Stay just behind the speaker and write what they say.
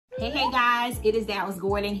Hey guys, it is Dallas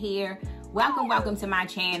Gordon here. Welcome to my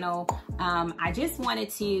channel. I just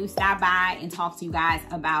wanted to stop by and talk to you guys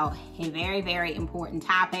about a very important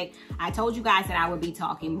topic. I told you guys that I would be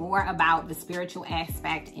talking more about the spiritual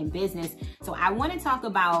aspect in business. So I want to talk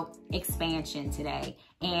about expansion today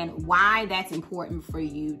and why that's important for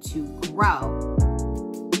you to grow.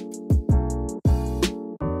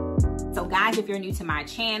 So guys, if you're new to my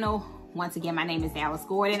channel, once again, my name is Dallas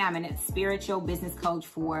Gordon. I'm a spiritual business coach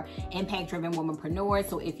for impact-driven womanpreneurs.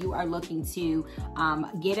 So if you are looking to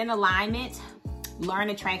get in alignment, learn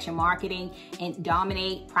attraction marketing, and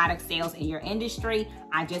dominate product sales in your industry,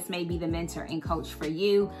 I just may be the mentor and coach for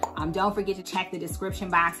you. Don't forget to check the description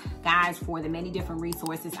box, guys, for the many different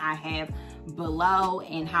resources I have below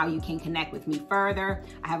and how you can connect with me further.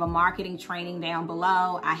 I have a marketing training down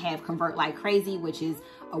below. I have Convert Like Crazy, which is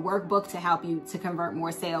a workbook to help you to convert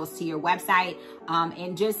more sales to your website,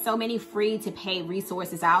 and just so many free to pay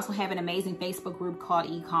resources. I also have an amazing Facebook group called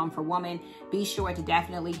E-Com for Women. Be sure to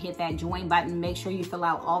definitely hit that join button. Make sure you fill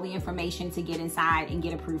out all the information to get inside and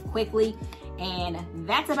get approved quickly. And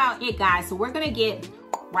that's about it, guys. So we're gonna get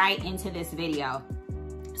right into this video.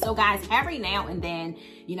 So guys, every now and then,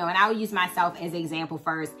 and I'll use myself as an example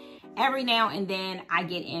first. Every now and then I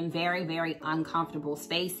get in very uncomfortable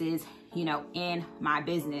spaces, in my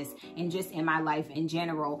business and just in my life in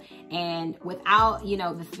general. And without,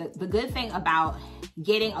 the good thing about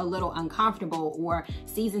getting a little uncomfortable or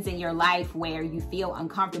seasons in your life where you feel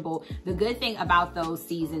uncomfortable, the good thing about those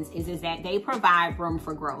seasons is that they provide room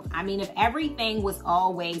for growth. I mean, if everything was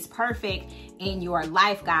always perfect in your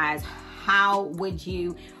life, guys, how would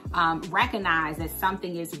you recognize that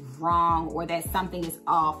something is wrong or that something is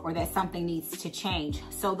off or that something needs to change?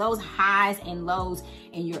 So those highs and lows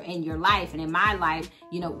in your life and in my life,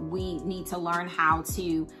 we need to learn how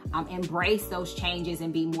to embrace those changes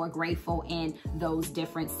and be more grateful in those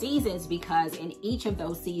different seasons, because in each of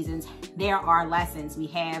those seasons, there are lessons. We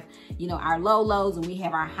have, our low lows and we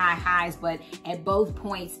have our high highs, but at both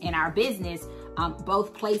points in our business,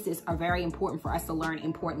 both places are very important for us to learn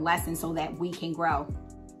important lessons so that we can grow.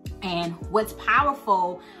 And what's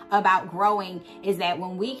powerful about growing is that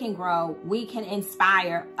when we can grow, we can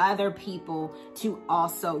inspire other people to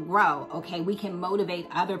also grow, okay? We can motivate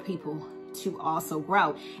other people to also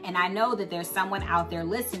grow. And I know that there's someone out there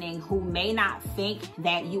listening who may not think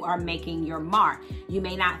that you are making your mark. You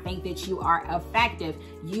may not think that you are effective.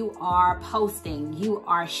 You are posting, you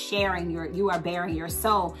are sharing, you are bearing your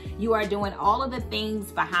soul. You are doing all of the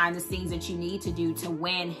things behind the scenes that you need to do to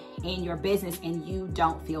win in your business, and you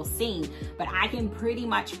don't feel seen. But I can pretty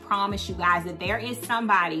much promise you guys that there is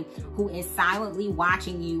somebody who is silently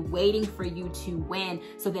watching you, waiting for you to win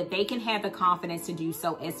so that they can have the confidence to do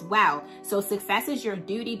so as well. So success is your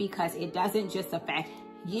duty because it doesn't just affect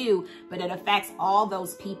you, but it affects all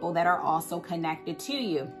those people that are also connected to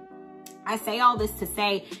you. I say all this to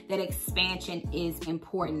say that expansion is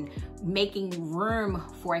important. Making room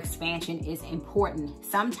for expansion is important.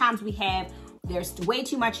 Sometimes there's way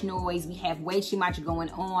too much noise. We have way too much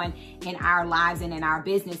going on in our lives and in our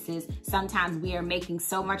businesses. Sometimes we are making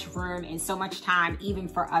so much room and so much time even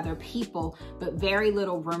for other people, but very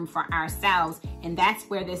little room for ourselves. And that's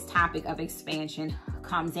where this topic of expansion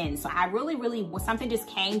comes in. So I something just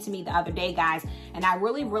came to me the other day, guys, and I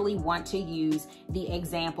really want to use the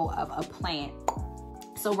example of a plant.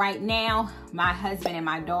 So right now, my husband and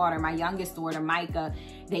my daughter, my youngest daughter, Micah,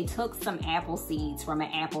 they took some apple seeds from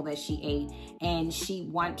an apple that she ate, and she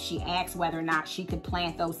asked whether or not she could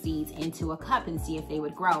plant those seeds into a cup and see if they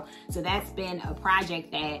would grow. So that's been a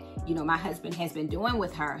project that, my husband has been doing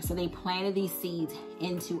with her. So they planted these seeds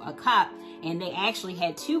into a cup, and they actually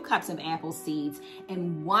had 2 cups of apple seeds,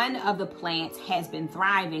 and one of the plants has been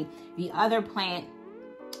thriving. The other plant,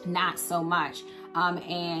 not so much.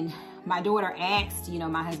 And my daughter asked,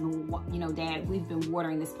 my husband, Dad, we've been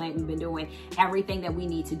watering this plant. We've been doing everything that we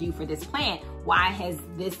need to do for this plant. Why has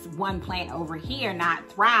this one plant over here not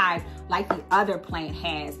thrived like the other plant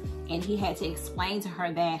has? And he had to explain to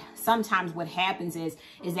her that sometimes what happens is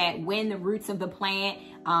that when the roots of the plant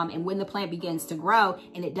and when the plant begins to grow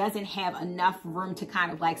and it doesn't have enough room to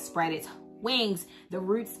kind of like spread its wings, the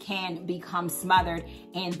roots can become smothered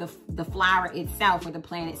and the flower itself or the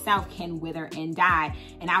plant itself can wither and die.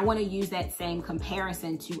 And I want to use that same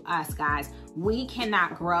comparison to us, guys. We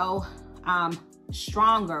cannot grow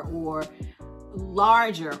stronger or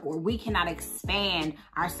larger, or we cannot expand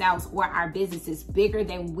ourselves or our businesses bigger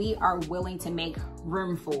than we are willing to make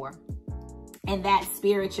room for. And that's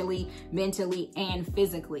spiritually, mentally, and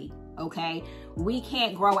physically. Okay, we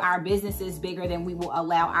can't grow our businesses bigger than we will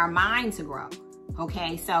allow our mind to grow.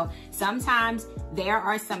 Okay, so sometimes there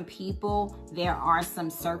are some people, there are some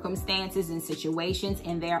circumstances and situations,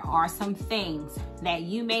 and there are some things that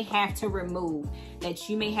you may have to remove, that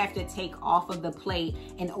you may have to take off of the plate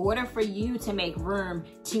in order for you to make room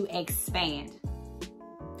to expand,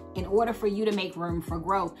 in order for you to make room for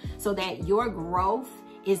growth, so that your growth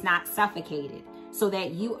is not suffocated, so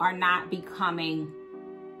that you are not becoming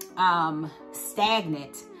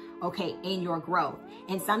stagnant, okay, in your growth.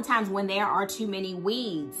 And sometimes when there are too many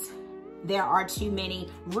weeds, there are too many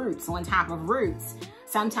roots on top of roots.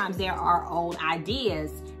 Sometimes there are old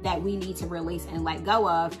ideas that we need to release and let go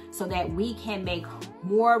of so that we can make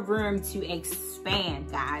more room to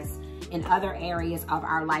expand, guys, in other areas of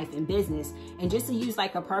our life and business. And just to use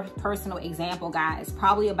like a personal example, guys,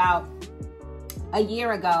 probably about a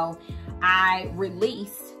year ago, I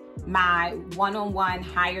released my one-on-one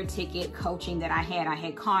higher ticket coaching that I had. I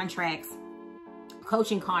had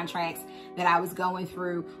coaching contracts that I was going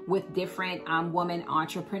through with different women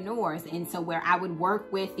entrepreneurs. And so where I would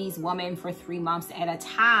work with these women for 3 months at a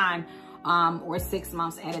time, or 6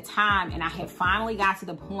 months at a time. And I had finally got to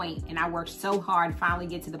the point, and I worked so hard, finally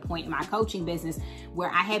get to the point in my coaching business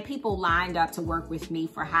where I had people lined up to work with me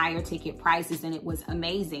for higher ticket prices, and it was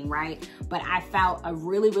amazing, right? But I felt a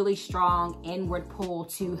really, really strong inward pull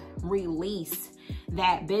to release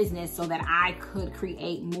that business so that I could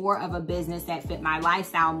create more of a business that fit my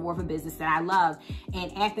lifestyle, more of a business that I love.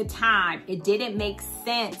 And at the time, it didn't make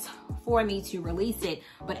sense for me to release it.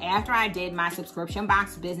 But after I did, my subscription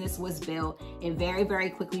box business was built. It very, very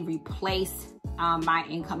quickly replaced my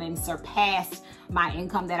income and surpassed my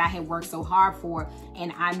income that I had worked so hard for.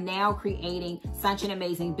 And I'm now creating such an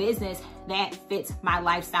amazing business that fits my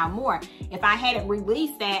lifestyle more. If I hadn't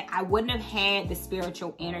released that, I wouldn't have had the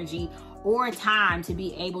spiritual energy or time to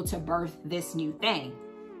be able to birth this new thing.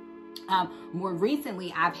 More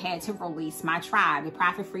recently, I've had to release my tribe, the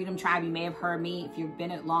Profit Freedom Tribe. You may have heard me, if you've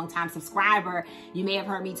been a long time subscriber, you may have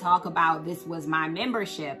heard me talk about this was my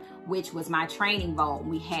membership, which was my training vault.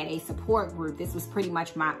 We had a support group. This was pretty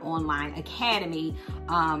much my online academy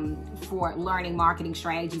for learning marketing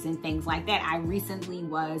strategies and things like that. I recently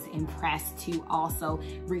was impressed to also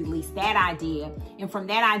release that idea. And from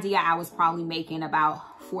that idea, I was probably making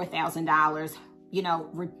about $4,000, you know,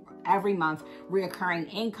 every month,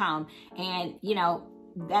 reoccurring income. And, you know,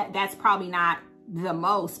 that's probably not the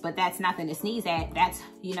most, but that's nothing to sneeze at. That's,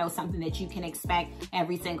 you know, something that you can expect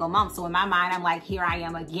every single month. So in my mind, I'm like, here I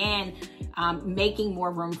am again, making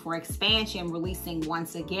more room for expansion, releasing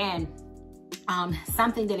once again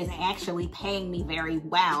something that is actually paying me very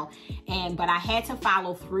well. But I had to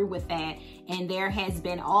follow through with that. And there has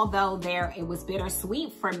been, although it was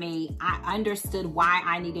bittersweet for me, I understood why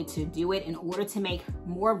I needed to do it in order to make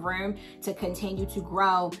more room to continue to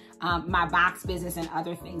grow my box business and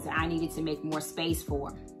other things that I needed to make more space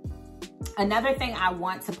for. Another thing I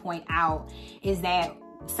want to point out is that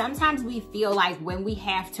sometimes we feel like when we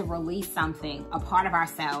have to release something, a part of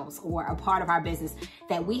ourselves or a part of our business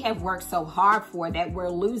that we have worked so hard for, that we're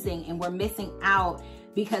losing and we're missing out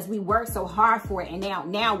because we worked so hard for it. And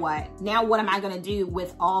now what? Now what am I going to do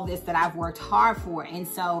with all this that I've worked hard for? And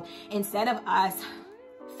so instead of us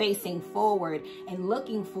facing forward and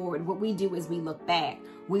looking forward, what we do is we look back.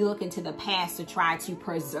 We look into the past to try to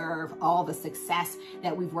preserve all the success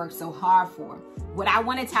that we've worked so hard for. What I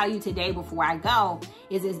want to tell you today before I go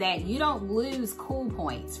is that you don't lose cool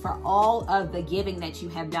points for all of the giving that you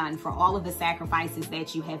have done, for all of the sacrifices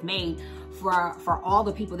that you have made, for all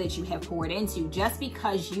the people that you have poured into. Just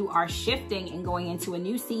because you are shifting and going into a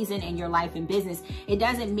new season in your life and business, it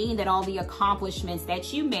doesn't mean that all the accomplishments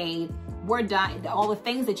that you made were done, all the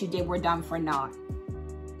things that you did were done for naught.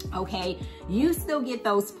 Okay, you still get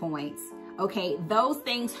those points. Okay, those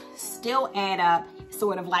things still add up,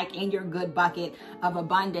 sort of like in your good bucket of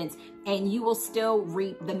abundance, and you will still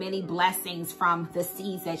reap the many blessings from the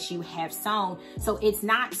seeds that you have sown. So it's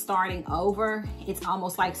not starting over. It's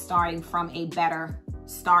almost like starting from a better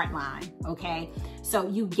start line. Okay, so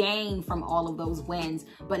you gain from all of those wins,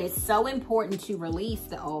 but it's so important to release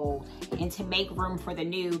the old and to make room for the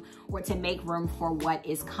new, or to make room for what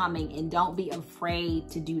is coming. And don't be afraid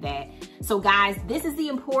to do that. So guys, this is the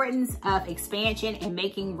importance of expansion and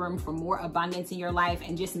making room for more abundance in your life,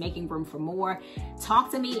 and just making room for more.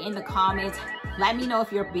 Talk to me in the comments. Let me know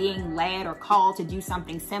if you're being led or called to do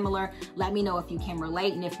something similar. Let me know if you can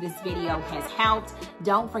relate and if this video has helped.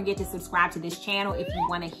 Don't forget to subscribe to this channel if you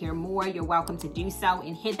want to hear more. You're welcome to do so,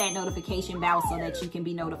 and hit that notification bell so that you can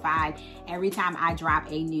be notified every time I drop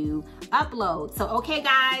a new upload. So, okay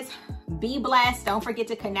guys, be blessed. Don't forget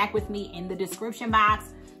to connect with me in the description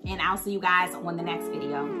box, and I'll see you guys on the next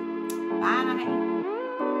video. Bye.